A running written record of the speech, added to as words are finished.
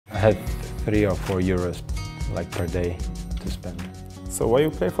had 3 or 4 euros like per day to spend. So why you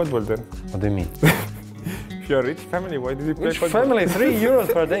play football then? What do you mean? If you're a rich family, why did you play football? Family, 3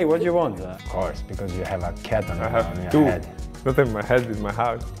 euros per day, what do you want? Of course, because you have a cat on, on your head. Not in my head, in my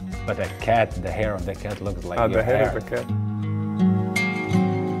house. But a cat, the hair of the cat looks like your the hair hair of the cat.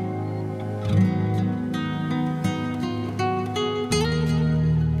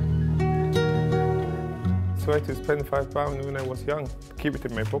 So I had to spend £5 when I was young. Keep it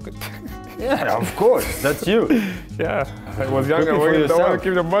in my pocket. Yeah, of course, that's you. Yeah, I was young, I don't want to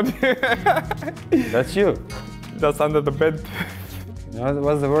keep the money. That's you. Just under the bed. You know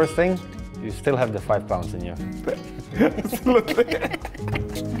what's the worst thing? You still have the £5 in you. Absolutely.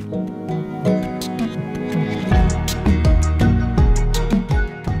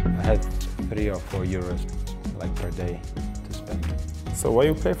 I had 3 or 4 euros like per day to spend. So why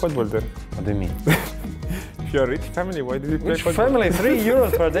you play football then? What do you mean? If you're a rich family, why did you play football? Family, 3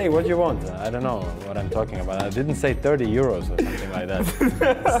 euros per day, what do you want? I don't know what I'm talking about. I didn't say 30 euros or something like that.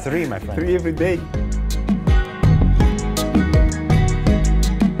 It's 3, my friend. 3 every day.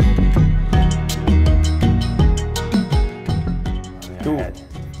 Head,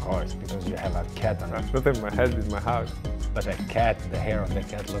 of course, because you have a cat on it. Not in my head, in my house. But a cat, the hair of the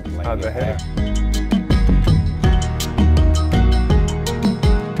cat looks like your the hair.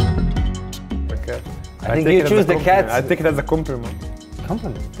 The cat. I think you choose the cat. I take it as a compliment.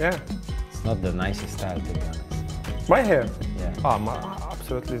 Compliment? Yeah. It's not the nicest style, to be honest. My hair? Yeah. Oh,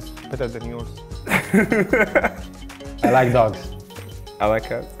 absolutely, it's better than yours. I like dogs. I like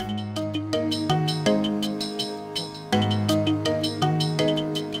cats.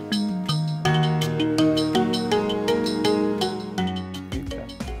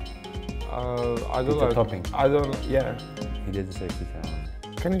 I don't like topping. I don't. Yeah. He didn't say pizza.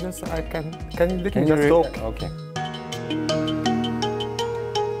 Can you just? Can you let me just talk? Okay.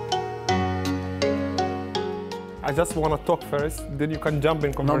 I just want to talk first. Then you can jump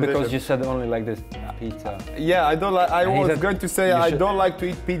in conversation. No, because you said only like this pizza. Yeah, I don't like. I was going to say I don't like to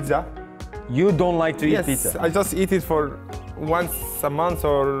eat pizza. You don't like to eat pizza? Yes, I just eat it for once a month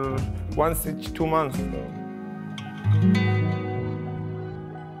or once each 2 months.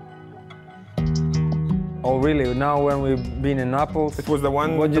 Oh really? Now when we've been in Naples, it was the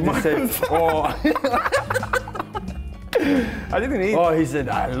one. What did you say? Oh, I didn't eat. Oh, he said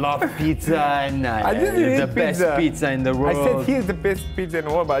I love pizza and I didn't eat the best pizza in the world. I said here's the best pizza in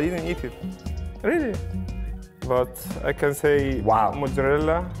the world, but I didn't eat it. Really? But I can say wow,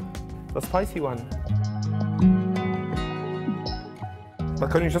 mozzarella, the spicy one.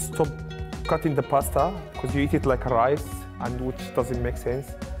 But can you just stop cutting the pasta because you eat it like rice, and which doesn't make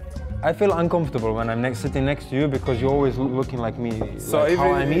sense. I feel uncomfortable when I'm sitting next to you because you're always looking like me, so like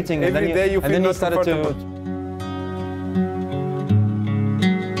how I'm eating, and then you started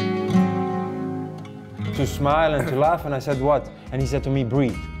to smile and to laugh, and I said what? And he said to me,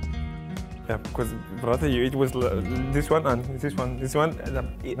 breathe. Yeah, because brother, you eat with this one and this one, this one.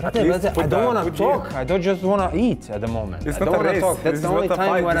 Brother, I don't want to talk. I don't just want to eat at the moment. It's I don't want to talk. That's the only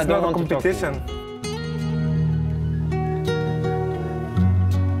time when I don't want to talk. It's not a competition.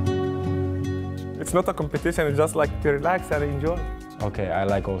 It's not a competition, it's just like to relax and enjoy. Okay, I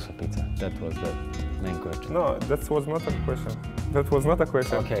like also pizza. That was the main question. No, that was not a question. That was not a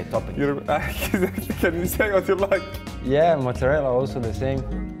question. Okay, topic. Can you say what you like? Yeah, mozzarella also the same.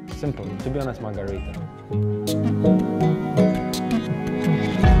 Simple. To be honest, margarita.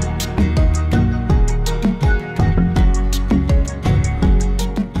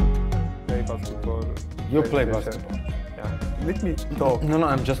 Play basketball. You play basketball. Let me talk. No,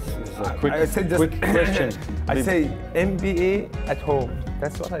 I'm just quick, I said just quick question. I say NBA at home.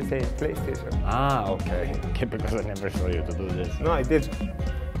 That's what I say, PlayStation. Ah, okay. Okay, because I never saw you to do this. No, I did.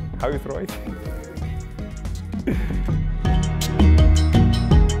 How you throw it?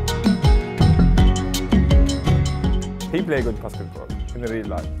 He play good basketball in real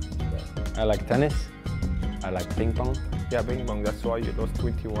life. I like tennis. I like ping pong. Yeah, ping pong, that's why you lost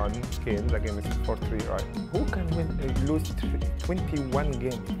 21 games. The game is 4-3, right? Who can lose 21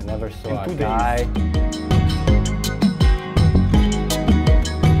 games? I never saw in 2 guy.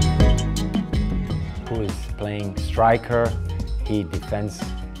 Who is playing striker. He defends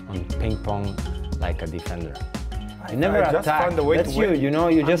on ping pong like a defender. I never attack. That's you, you know,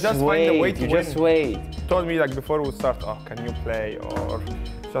 you just wait, you just wait. Told me like before we start, oh, can you play? Or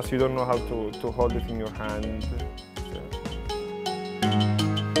just you don't know how to hold it in your hand.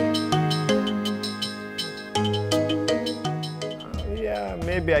 Yeah,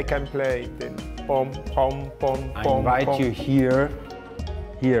 maybe I can play then. Pom, pom, pom, I pom, invite pom. you here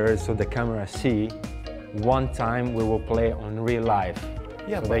so the camera see. One time we will play on real life.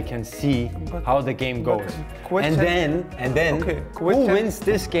 so they can see how the game goes. And then who wins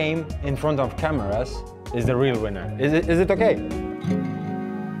this game in front of cameras is the real winner. Is it okay?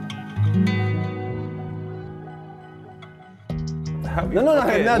 No,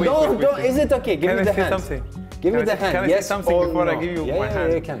 don't. Is it okay? Give me the hand. Give me the hand. Can I say something before I give you my hand?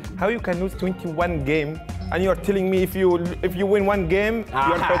 Yeah, you can. How you can lose 21 games and you're telling me if you win one game,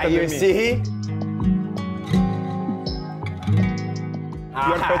 you're better than me? You see?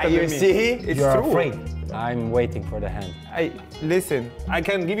 You're better than me. You see? It's You're true. afraid. I'm waiting for the hand. Listen, I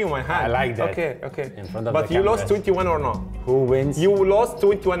can give you my hand. I like that. Okay. In front of but the you lost 21 or not? Who wins? You lost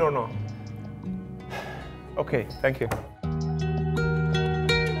 21 or not? Okay, thank you.